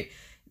 period.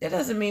 That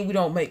doesn't mean we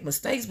don't make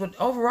mistakes, but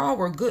overall,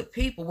 we're good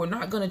people. We're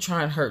not going to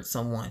try and hurt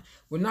someone.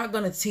 We're not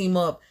going to team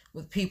up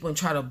with people and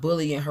try to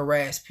bully and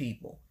harass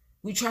people.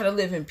 We try to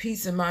live in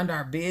peace and mind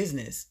our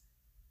business.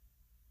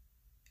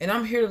 And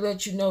I'm here to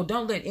let you know,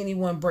 don't let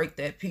anyone break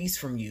that peace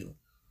from you.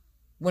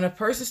 When a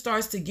person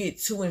starts to get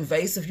too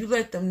invasive, you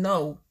let them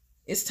know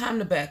it's time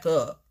to back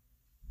up.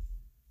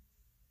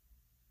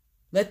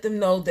 Let them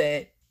know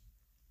that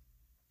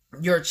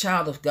you're a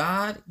child of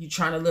God. You're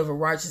trying to live a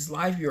righteous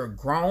life. You're a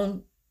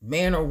grown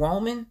man or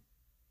woman.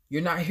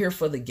 You're not here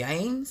for the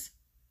games,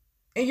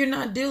 and you're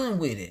not dealing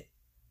with it.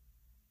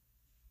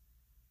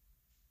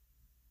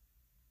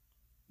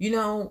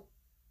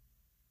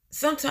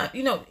 Sometimes,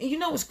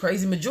 what's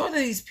crazy? Majority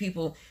of these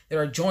people that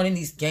are joining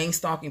these gang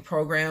stalking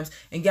programs,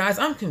 and guys,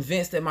 I'm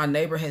convinced that my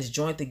neighbor has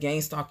joined the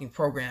gang stalking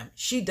program.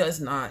 She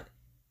does not,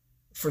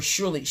 for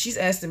surely. She's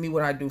asking me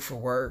what I do for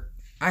work.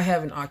 I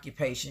have an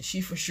occupation. She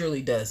for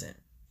surely doesn't.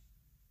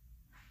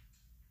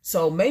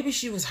 So maybe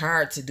she was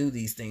hired to do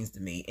these things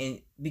to me,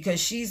 and because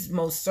she's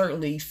most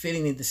certainly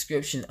fitting the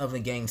description of a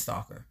gang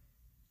stalker.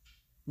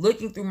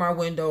 Looking through my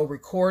window,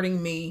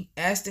 recording me,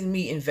 asking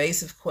me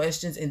invasive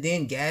questions, and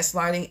then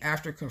gaslighting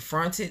after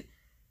confronted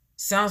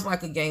sounds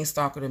like a gang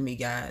stalker to me,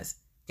 guys.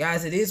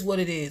 Guys, it is what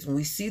it is. When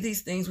we see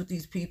these things with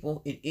these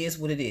people, it is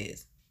what it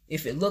is.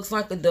 If it looks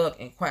like a duck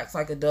and quacks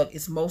like a duck,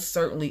 it's most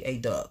certainly a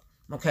duck,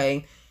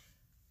 okay?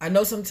 I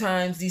know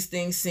sometimes these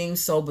things seem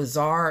so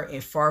bizarre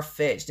and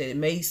far-fetched that it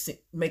may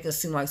make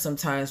us seem like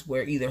sometimes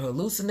we're either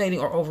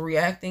hallucinating or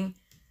overreacting.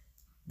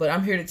 But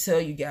I'm here to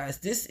tell you guys,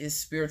 this is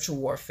spiritual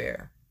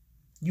warfare.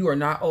 You are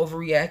not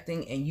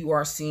overreacting, and you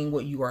are seeing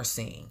what you are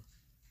seeing.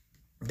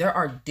 There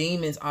are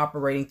demons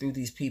operating through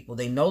these people.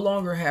 They no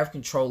longer have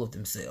control of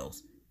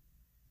themselves.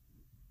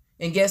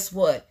 And guess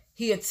what?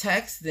 He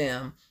attacks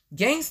them.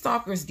 Gang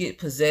stalkers get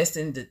possessed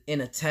and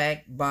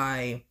attacked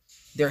by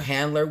their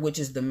handler, which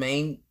is the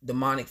main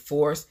demonic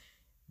force,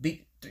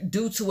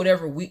 due to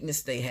whatever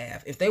weakness they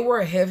have. If they were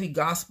a heavy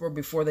gospeler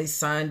before they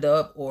signed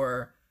up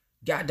or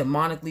got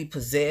demonically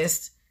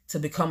possessed to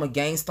become a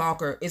gang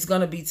stalker, it's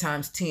going to be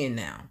times 10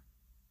 now.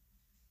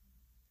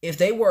 If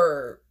they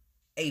were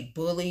a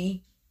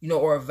bully,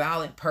 or a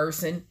violent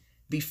person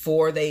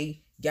before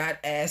they got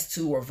asked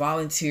to or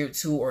volunteered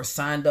to or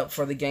signed up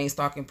for the gang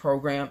stalking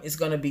program, it's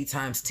going to be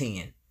times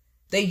 10.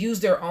 They use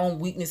their own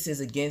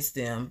weaknesses against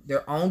them,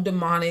 their own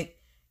demonic,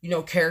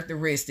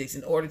 characteristics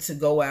in order to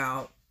go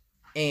out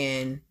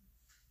and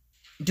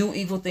do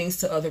evil things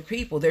to other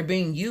people. They're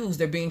being used.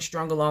 They're being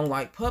strung along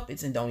like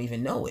puppets and don't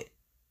even know it.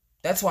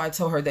 That's why I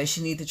told her that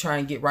she needs to try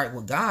and get right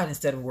with God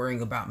instead of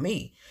worrying about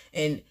me.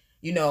 And,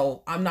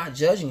 I'm not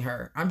judging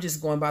her. I'm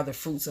just going by the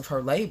fruits of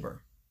her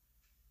labor.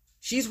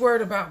 She's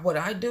worried about what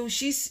I do.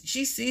 She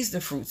sees the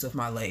fruits of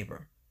my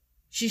labor.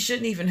 She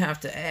shouldn't even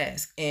have to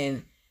ask.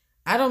 And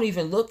I don't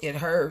even look at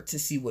her to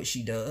see what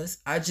she does.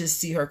 I just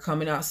see her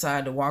coming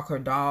outside to walk her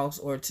dogs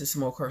or to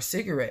smoke her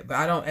cigarette. But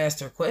I don't ask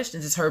her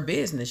questions. It's her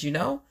business,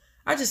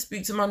 I just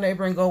speak to my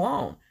neighbor and go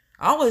on.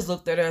 I always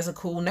looked at her as a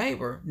cool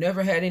neighbor.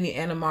 Never had any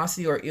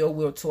animosity or ill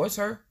will towards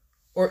her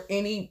or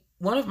any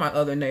one of my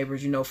other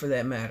neighbors, for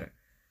that matter.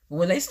 But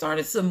when they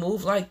started to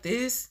move like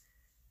this,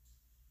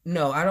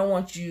 no, I don't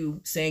want you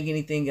saying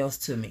anything else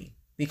to me,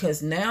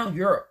 because now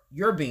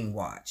you're being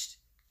watched.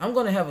 I'm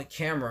going to have a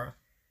camera.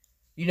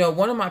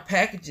 One of my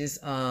packages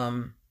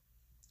from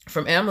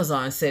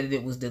Amazon said that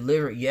it was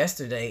delivered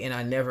yesterday and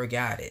I never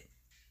got it.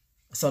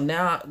 So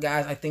now,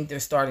 guys, I think they're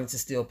starting to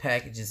steal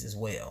packages as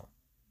well.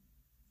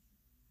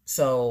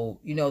 So,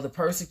 the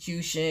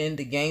persecution,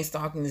 the gang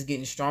stalking is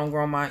getting stronger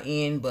on my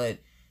end, but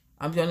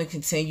I'm going to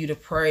continue to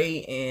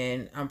pray,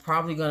 and I'm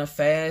probably going to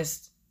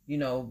fast,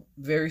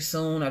 very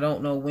soon. I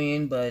don't know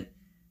when, but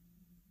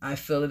I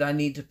feel that I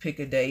need to pick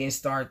a day and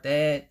start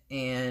that.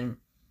 And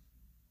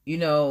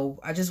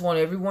I just want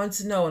everyone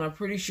to know, and I'm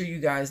pretty sure you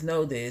guys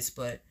know this,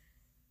 but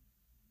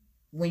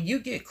when you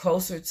get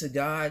closer to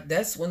God,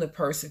 that's when the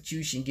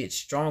persecution gets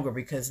stronger,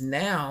 because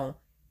now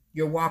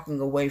you're walking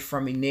away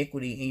from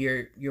iniquity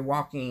and you're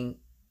walking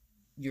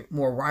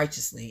more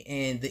righteously,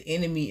 and the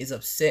enemy is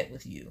upset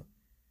with you.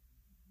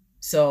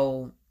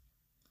 So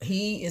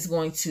he is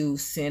going to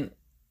send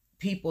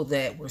people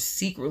that were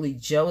secretly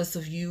jealous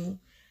of you,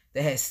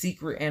 that had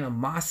secret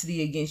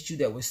animosity against you,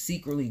 that were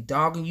secretly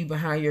dogging you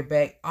behind your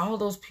back. All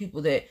those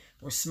people that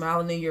were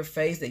smiling in your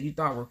face that you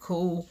thought were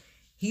cool,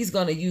 he's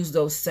going to use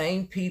those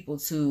same people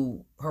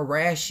to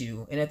harass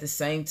you. And at the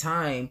same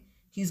time,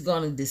 he's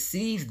going to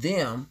deceive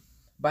them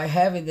by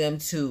having them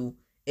to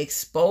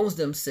expose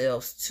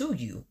themselves to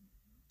you.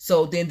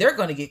 So then they're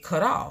going to get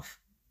cut off.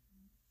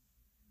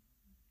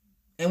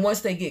 And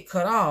once they get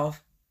cut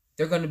off,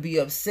 they're going to be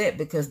upset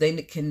because they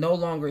can no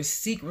longer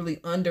secretly,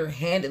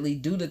 underhandedly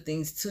do the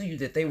things to you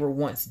that they were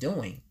once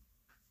doing.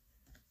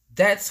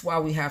 That's why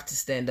we have to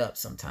stand up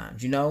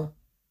sometimes, you know?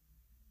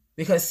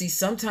 Because see,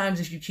 sometimes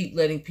if you keep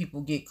letting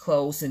people get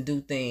close and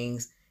do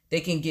things, they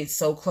can get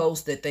so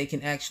close that they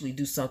can actually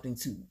do something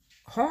to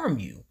harm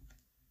you.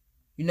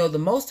 You know, the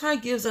Most High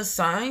gives us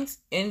signs.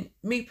 And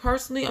me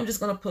personally, I'm just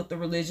going to put the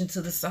religion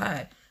to the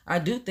side. I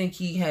do think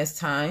he has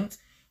times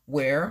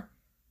where,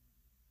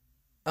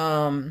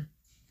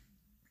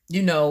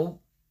 you know,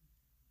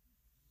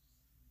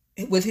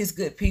 with his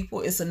good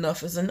people, it's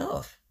enough is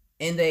enough.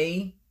 And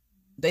they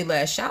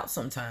lash out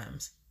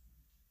sometimes.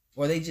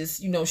 Or they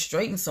just, you know,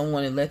 straighten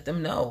someone and let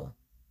them know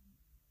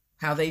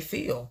how they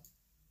feel.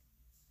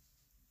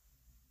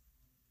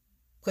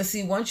 Because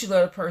see, once you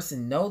let a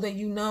person know that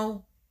you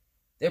know,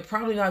 they're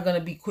probably not going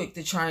to be quick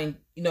to try and,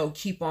 you know,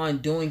 keep on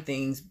doing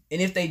things.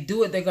 And if they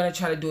do it, they're going to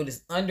try to do it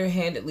as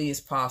underhandedly as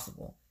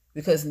possible.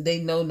 Because they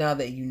know now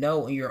that you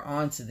know and you're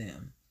on to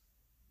them.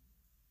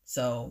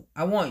 So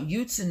I want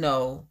you to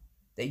know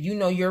that you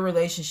know your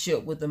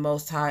relationship with the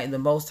Most High and the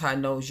Most High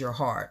knows your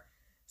heart.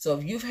 So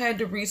if you've had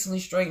to recently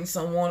straighten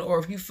someone, or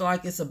if you feel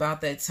like it's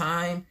about that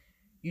time,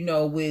 you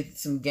know, with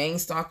some gang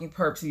stalking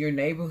perps in your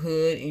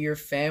neighborhood, in your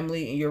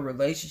family, in your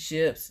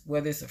relationships,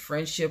 whether it's a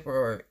friendship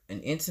or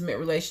an intimate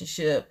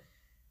relationship,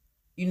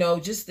 you know,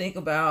 just think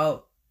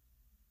about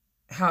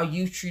how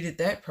you've treated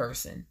that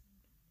person.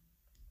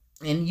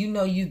 And you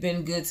know you've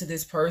been good to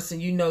this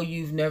person. You know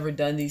you've never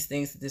done these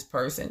things to this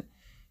person.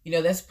 You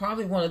know, that's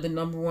probably one of the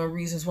number one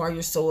reasons why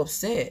you're so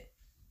upset.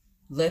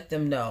 Let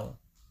them know.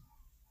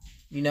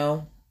 You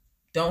know,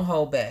 don't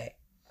hold back.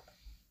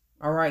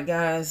 All right,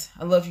 guys,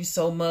 I love you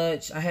so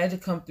much. I had to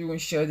come through and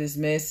share this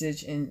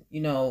message and,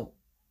 you know,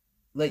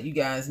 let you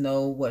guys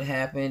know what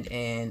happened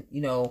and,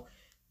 you know,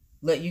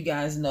 let you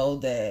guys know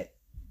that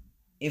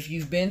if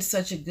you've been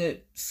such a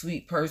good,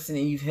 sweet person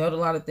and you've held a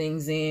lot of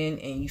things in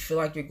and you feel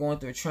like you're going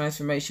through a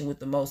transformation with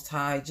the Most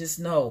High, just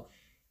know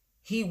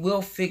he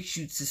will fix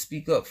you to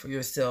speak up for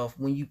yourself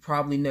when you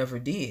probably never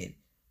did.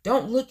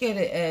 Don't look at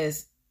it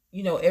as,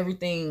 you know,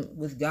 everything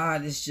with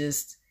God is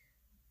just,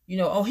 you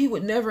know, oh, he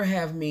would never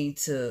have me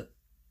to,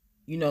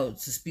 you know,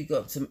 to speak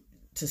up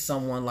to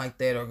someone like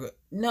that. Or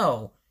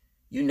no,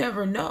 you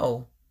never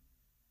know.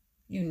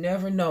 You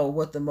never know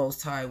what the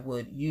Most High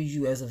would use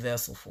you as a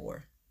vessel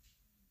for.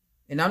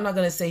 And I'm not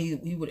going to say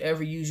he would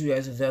ever use you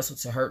as a vessel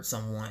to hurt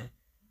someone,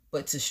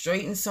 but to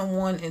straighten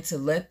someone and to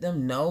let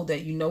them know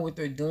that you know what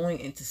they're doing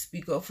and to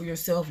speak up for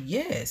yourself.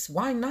 Yes.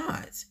 Why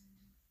not?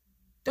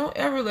 Don't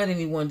ever let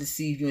anyone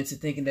deceive you into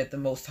thinking that the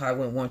Most High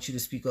wouldn't want you to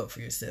speak up for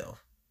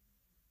yourself.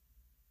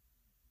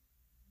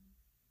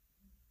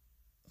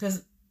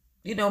 Because,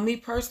 you know, me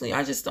personally,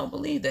 I just don't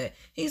believe that.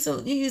 He's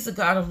a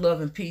God of love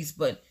and peace,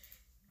 but,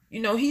 you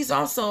know, he's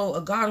also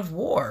a God of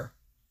war.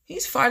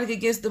 He's fighting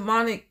against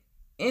demonic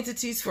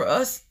entities for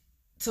us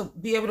to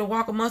be able to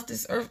walk amongst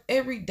this earth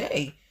every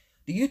day.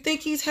 Do you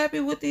think he's happy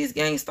with these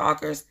gang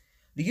stalkers?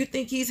 Do you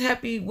think he's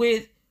happy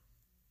with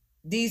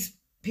these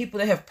people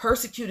that have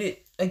persecuted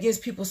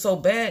against people so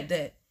bad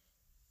that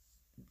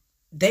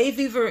they've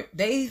either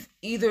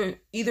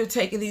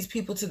taken these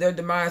people to their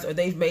demise or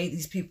they've made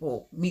these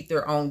people meet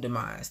their own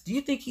demise? Do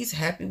you think he's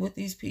happy with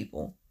these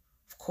people?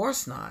 Of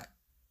course not.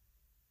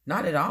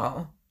 Not at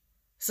all.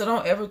 So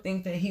don't ever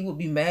think that he would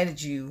be mad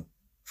at you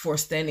for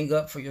standing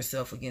up for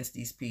yourself against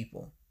these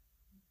people.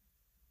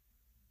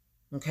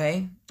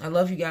 Okay? I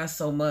love you guys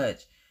so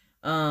much.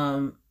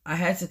 I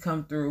had to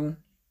come through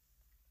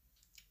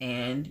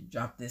and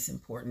drop this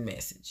important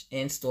message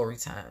and story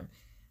time.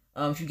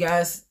 If you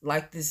guys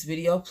like this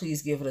video,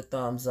 please give it a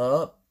thumbs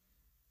up.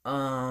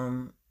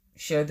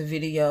 Share the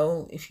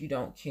video if you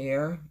don't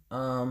care.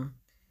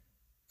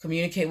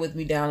 Communicate with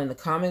me down in the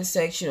comment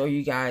section, or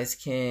you guys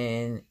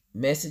can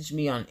message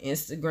me on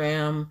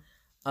Instagram,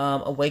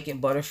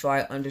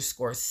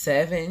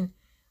 awakenbutterfly_7.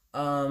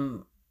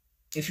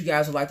 If you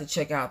guys would like to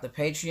check out the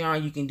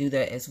Patreon, you can do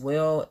that as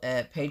well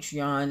at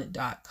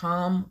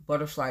patreon.com,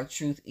 Butterfly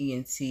Truth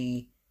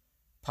ENT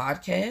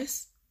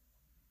Podcast.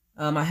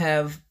 I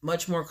have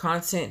much more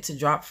content to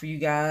drop for you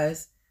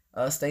guys.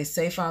 Stay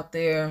safe out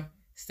there.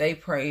 Stay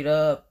prayed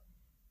up.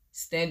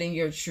 Stand in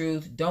your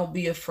truth. Don't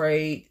be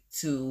afraid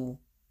to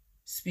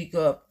speak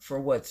up for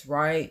what's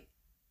right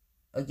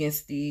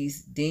against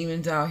these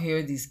demons out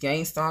here, these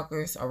gang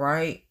stalkers, all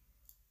right?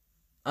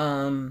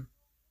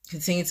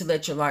 Continue to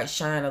let your light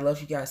shine. I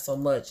love you guys so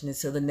much. And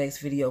until the next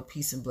video,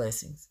 peace and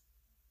blessings.